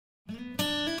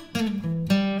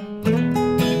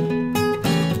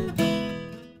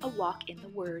Walk in the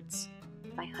Words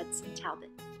by Hudson Talbott.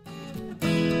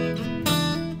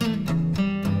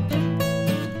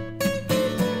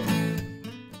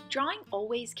 Drawing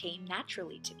always came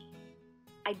naturally to me.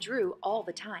 I drew all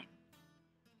the time.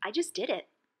 I just did it,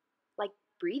 like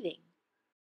breathing.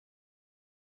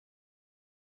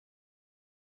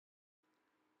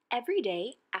 Every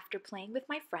day, after playing with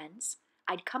my friends,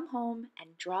 I'd come home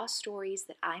and draw stories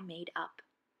that I made up.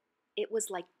 It was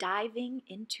like diving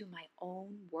into my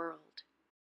own world.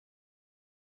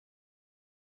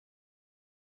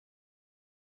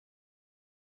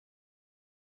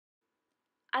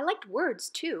 I liked words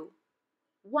too,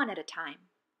 one at a time.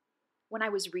 When I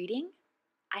was reading,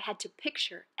 I had to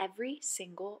picture every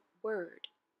single word.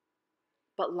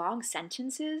 But long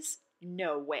sentences?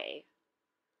 No way.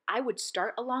 I would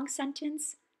start a long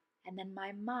sentence, and then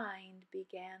my mind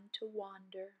began to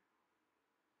wander.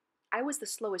 I was the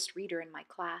slowest reader in my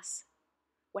class.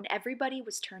 When everybody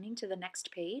was turning to the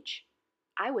next page,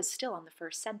 I was still on the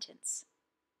first sentence.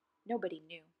 Nobody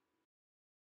knew.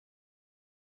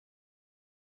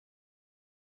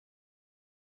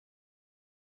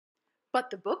 But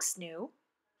the books knew,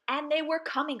 and they were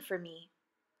coming for me.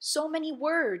 So many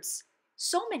words,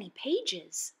 so many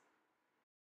pages.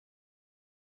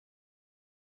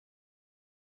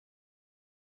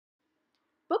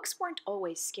 Books weren't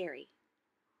always scary.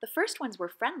 The first ones were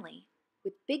friendly,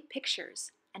 with big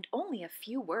pictures and only a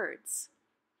few words.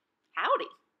 Howdy!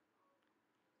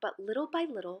 But little by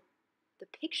little, the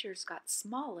pictures got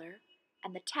smaller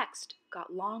and the text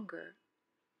got longer.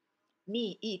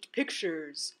 Me eat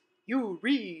pictures, you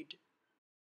read.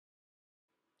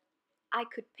 I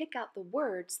could pick out the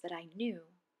words that I knew,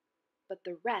 but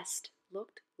the rest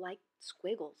looked like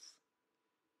squiggles.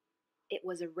 It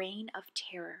was a reign of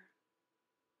terror.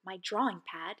 My drawing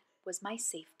pad was my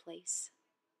safe place.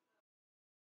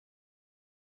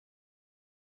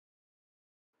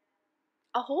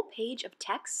 A whole page of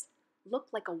text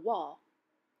looked like a wall,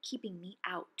 keeping me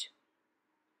out.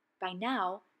 By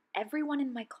now, everyone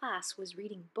in my class was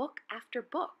reading book after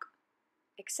book,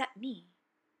 except me.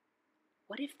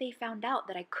 What if they found out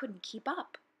that I couldn't keep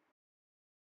up?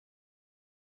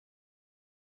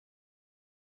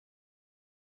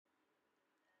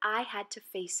 I had to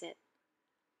face it.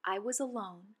 I was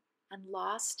alone and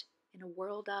lost in a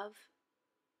world of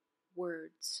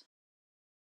words.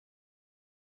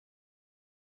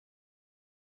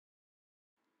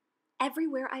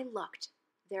 Everywhere I looked,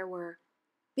 there were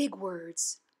big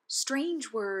words,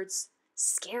 strange words,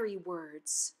 scary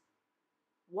words.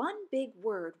 One big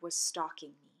word was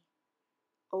stalking me: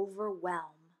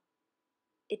 overwhelm.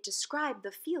 It described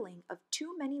the feeling of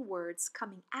too many words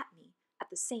coming at me at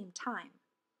the same time.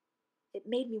 It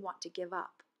made me want to give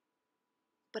up.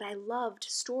 But I loved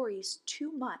stories too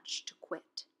much to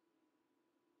quit.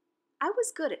 I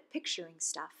was good at picturing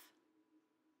stuff.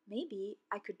 Maybe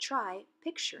I could try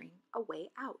picturing a way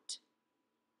out.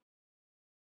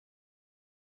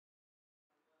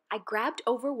 I grabbed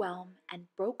overwhelm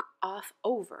and broke off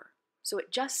over, so it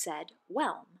just said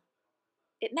whelm.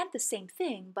 It meant the same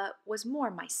thing, but was more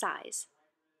my size.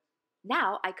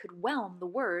 Now I could whelm the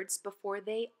words before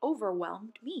they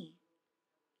overwhelmed me.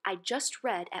 I just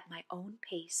read at my own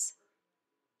pace.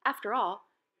 After all,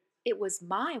 it was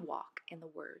my walk in the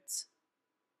words.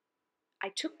 I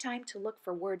took time to look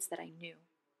for words that I knew.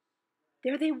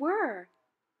 There they were,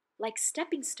 like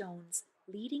stepping stones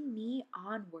leading me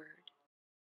onward.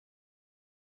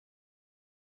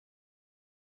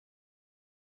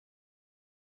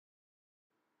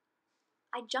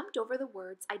 I jumped over the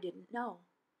words I didn't know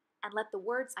and let the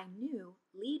words I knew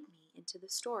lead me into the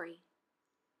story.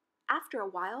 After a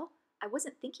while, I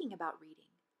wasn't thinking about reading.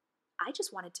 I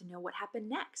just wanted to know what happened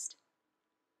next.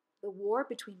 The war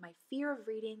between my fear of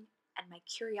reading and my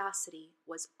curiosity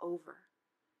was over.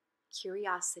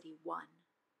 Curiosity won.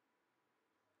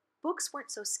 Books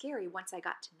weren't so scary once I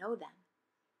got to know them.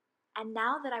 And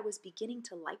now that I was beginning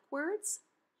to like words,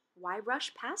 why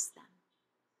rush past them?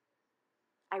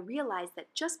 I realized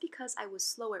that just because I was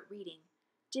slow at reading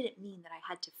didn't mean that I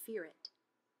had to fear it.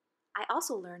 I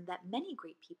also learned that many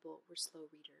great people were slow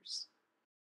readers.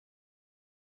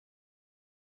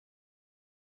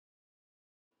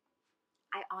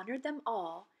 I honored them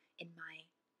all in my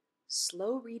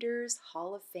Slow Readers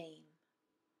Hall of Fame.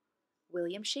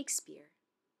 William Shakespeare,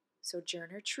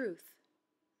 Sojourner Truth,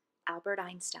 Albert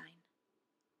Einstein,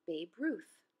 Babe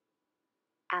Ruth,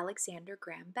 Alexander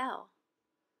Graham Bell,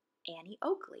 Annie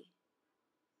Oakley,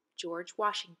 George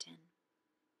Washington,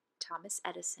 Thomas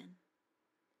Edison,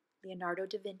 Leonardo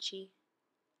da Vinci,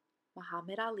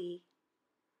 Muhammad Ali,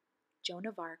 Joan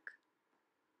of Arc,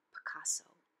 Picasso.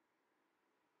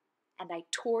 and I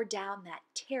tore down that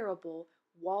terrible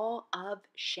wall of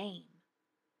shame.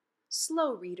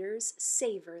 Slow readers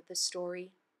savor the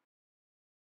story.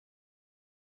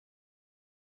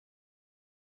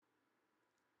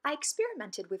 I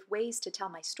experimented with ways to tell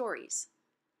my stories.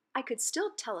 I could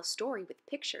still tell a story with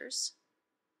pictures,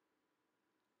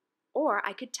 or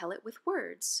I could tell it with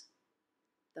words.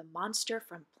 The Monster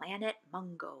from Planet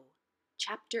Mungo,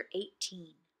 Chapter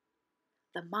 18.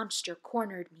 The monster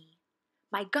cornered me.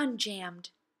 My gun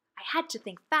jammed. I had to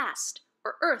think fast,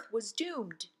 or Earth was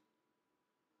doomed.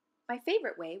 My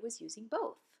favorite way was using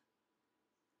both.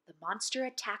 The monster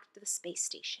attacked the space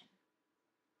station.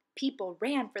 People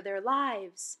ran for their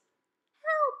lives.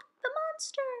 Help, the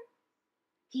monster!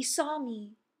 He saw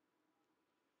me.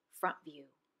 Front view.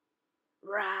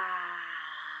 Rah!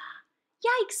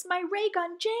 Yikes, my ray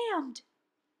gun jammed!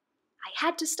 I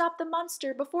had to stop the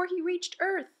monster before he reached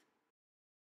Earth.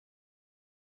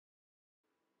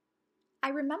 I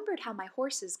remembered how my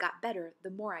horses got better the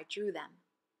more I drew them.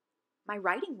 My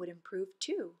writing would improve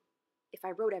too, if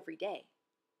I wrote every day.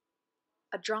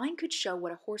 A drawing could show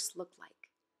what a horse looked like,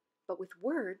 but with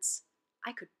words,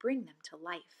 I could bring them to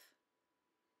life.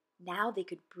 Now they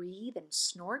could breathe and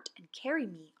snort and carry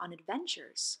me on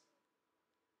adventures.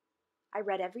 I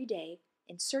read every day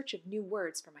in search of new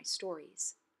words for my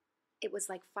stories. It was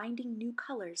like finding new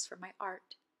colors for my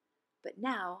art, but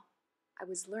now I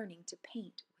was learning to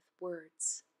paint with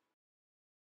words.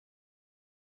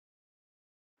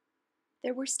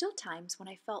 There were still times when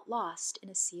I felt lost in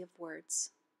a sea of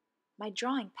words. My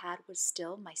drawing pad was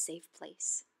still my safe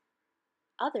place.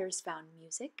 Others found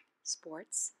music,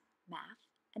 sports, math,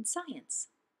 and science.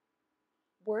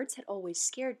 Words had always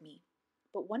scared me,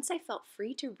 but once I felt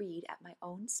free to read at my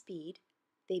own speed,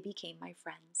 they became my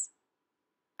friends.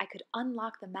 I could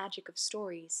unlock the magic of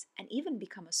stories and even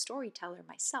become a storyteller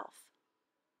myself,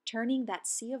 turning that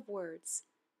sea of words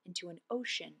into an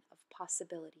ocean of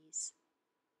possibilities.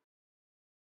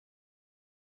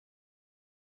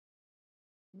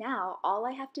 Now all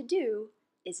I have to do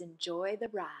is enjoy the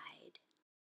ride.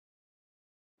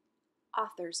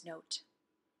 Author's note.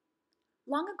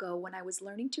 Long ago, when I was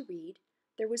learning to read,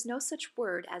 there was no such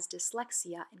word as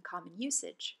dyslexia in common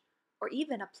usage, or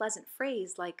even a pleasant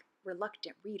phrase like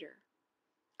reluctant reader.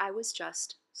 I was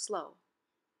just slow.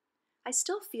 I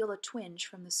still feel a twinge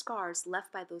from the scars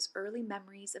left by those early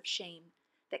memories of shame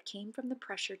that came from the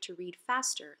pressure to read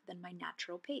faster than my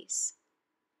natural pace.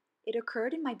 It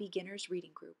occurred in my beginner's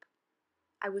reading group.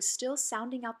 I was still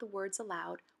sounding out the words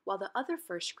aloud while the other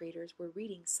first graders were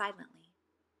reading silently.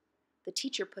 The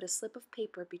teacher put a slip of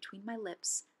paper between my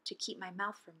lips to keep my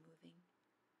mouth from moving.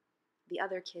 The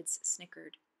other kids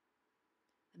snickered.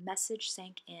 The message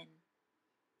sank in.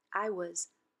 I was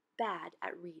bad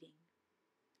at reading.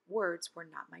 Words were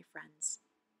not my friends.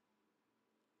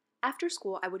 After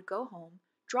school, I would go home,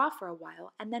 draw for a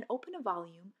while, and then open a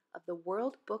volume of the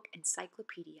World Book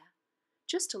Encyclopedia,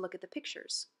 just to look at the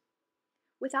pictures.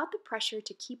 Without the pressure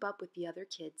to keep up with the other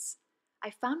kids, I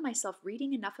found myself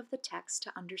reading enough of the text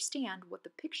to understand what the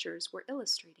pictures were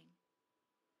illustrating.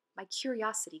 My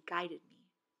curiosity guided me.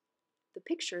 The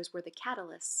pictures were the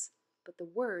catalysts, but the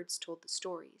words told the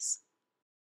stories.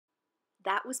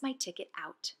 That was my ticket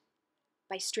out.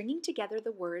 By stringing together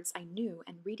the words I knew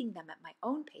and reading them at my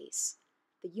own pace,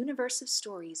 the universe of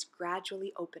stories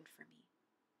gradually opened for me.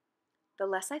 The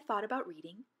less I thought about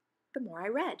reading, the more I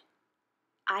read.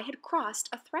 I had crossed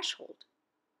a threshold.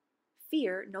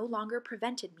 Fear no longer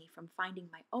prevented me from finding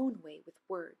my own way with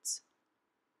words.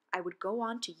 I would go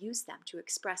on to use them to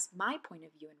express my point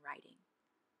of view in writing,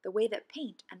 the way that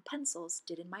paint and pencils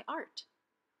did in my art.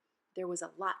 There was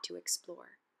a lot to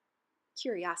explore.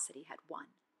 Curiosity had won.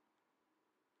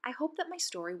 I hope that my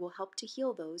story will help to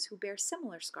heal those who bear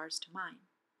similar scars to mine,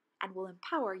 and will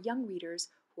empower young readers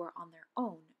who are on their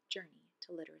own journey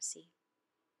to literacy.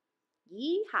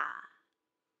 Yee-haw!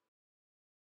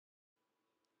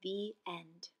 The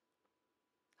end.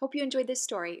 Hope you enjoyed this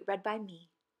story read by me,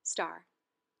 Star.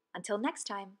 Until next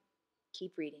time,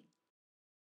 keep reading.